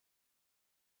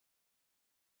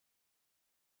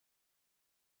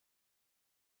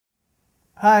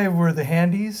Hi, we're the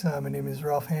Handys. My name is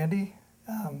Ralph Handy.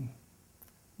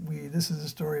 This is a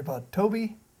story about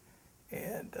Toby,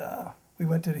 and we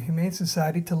went to the Humane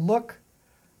Society to look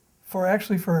for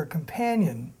a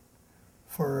companion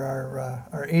for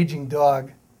our aging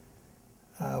dog.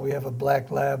 We have a black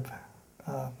lab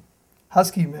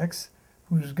husky mix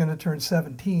who's going to turn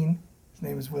 17. His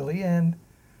name is Willie, and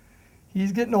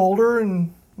he's getting older,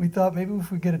 and we thought maybe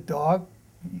if we get a dog,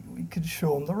 we could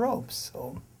show him the ropes.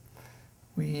 So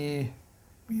we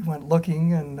went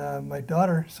looking, and my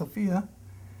daughter, Sophia,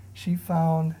 she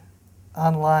found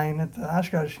online at the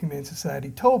Oshkosh Humane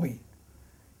Society Toby.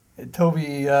 And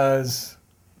Toby is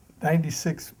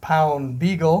 96-pound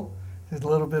beagle. He's a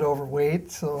little bit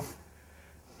overweight, so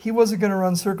he wasn't going to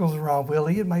run circles around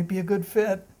Willie. It might be a good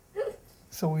fit.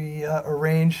 So we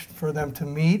arranged for them to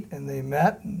meet, and they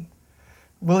met. And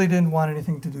Willie didn't want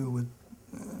anything to do with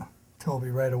Toby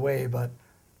right away, but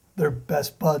they're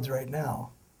best buds right now.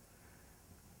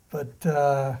 But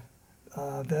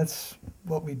that's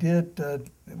what we did.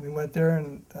 We went there,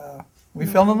 and we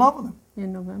fell in love with him.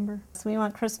 In November. So we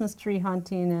went Christmas tree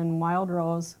hunting in Wild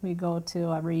Rose. We go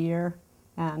to every year,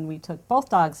 and we took both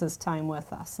dogs this time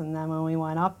with us. And then when we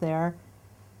went up there,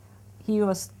 he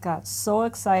got so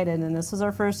excited, and this was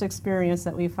our first experience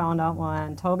that we found out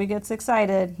when Toby gets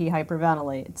excited, he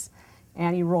hyperventilates,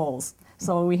 and he rolls.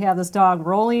 So we have this dog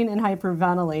rolling and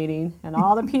hyperventilating, and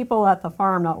all the people at the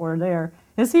farm that were there,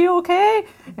 is he okay?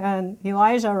 And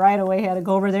Elijah right away had to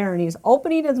go over there, and he's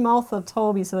opening his mouth of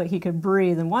Toby so that he could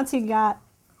breathe. And once he got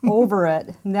over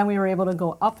it, and then we were able to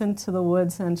go up into the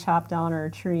woods and chop down our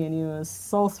tree, and he was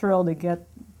so thrilled to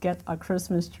get a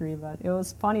Christmas tree. But it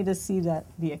was funny to see that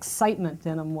the excitement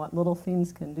in him, what little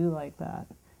things can do like that.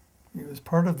 He was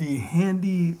part of the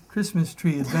Handy Christmas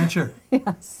tree adventure.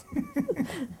 Yes.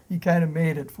 He kind of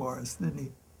made it for us, didn't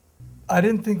he? I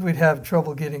didn't think we'd have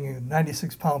trouble getting a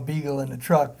 96-pound beagle in the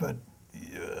truck, but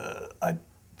I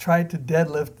tried to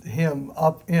deadlift him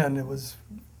up in. It was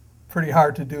pretty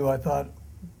hard to do. I thought,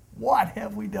 what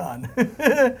have we done?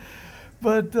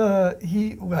 But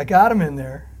I got him in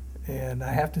there, and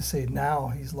I have to say now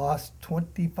he's lost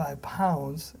 25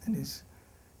 pounds, and he's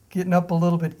getting up a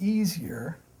little bit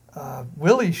easier.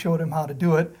 Willie showed him how to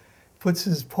do it, puts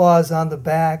his paws on the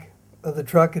back of the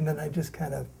truck, and then I just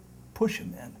kind of push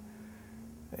him in.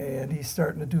 And he's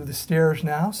starting to do the stairs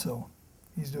now, so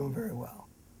he's doing very well.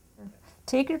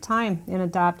 Take your time in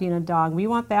adopting a dog. We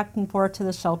went back and forth to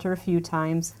the shelter a few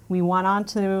times. We went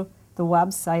onto the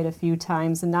website a few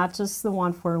times, and not just the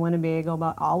one for Winnebago,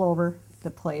 but all over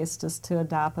the place just to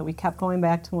adopt. But we kept going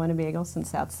back to Winnebago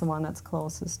since that's the one that's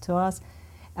closest to us.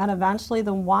 And eventually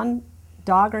the one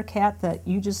dog or cat that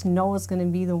you just know is going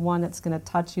to be the one that's going to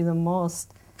touch you the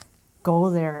most,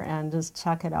 go there and just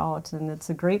check it out. And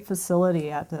it's a great facility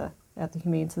at the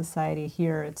Humane Society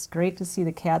here. It's great to see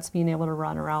the cats being able to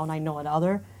run around. I know at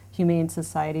other Humane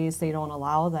Societies they don't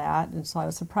allow that, and so I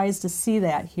was surprised to see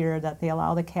that here, that they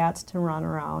allow the cats to run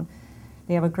around.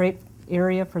 They have a great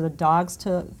area for the dogs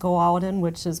to go out in,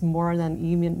 which is more than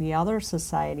even the other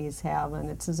societies have, and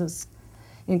it's just,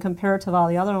 in comparative to all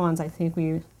the other ones, I think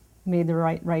we made the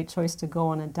right choice to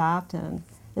go and adopt. And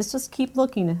it's just keep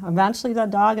looking. Eventually the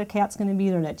dog or cat's going to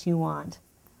be there that you want.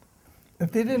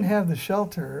 If they didn't have the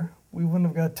shelter, we wouldn't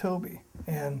have got Toby.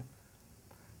 And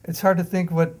it's hard to think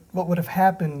what would have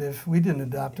happened if we didn't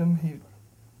adopt him.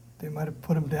 They might have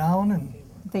put him down. And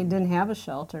they didn't have a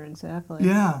shelter, exactly.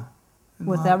 Yeah.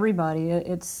 With everybody.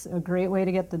 It's a great way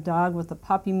to get the dog with the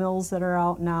puppy mills that are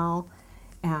out now.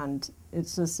 And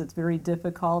it's very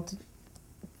difficult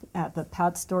at the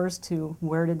pet stores to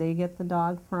where did they get the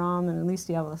dog from, and at least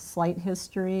you have a slight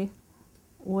history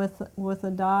with a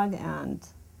dog, and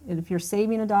if you're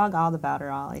saving a dog, all the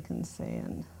better, all I can say.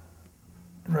 And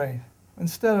right.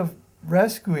 Instead of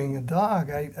rescuing a dog,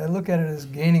 I look at it as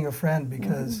gaining a friend,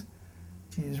 because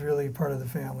he's really part of the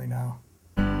family now.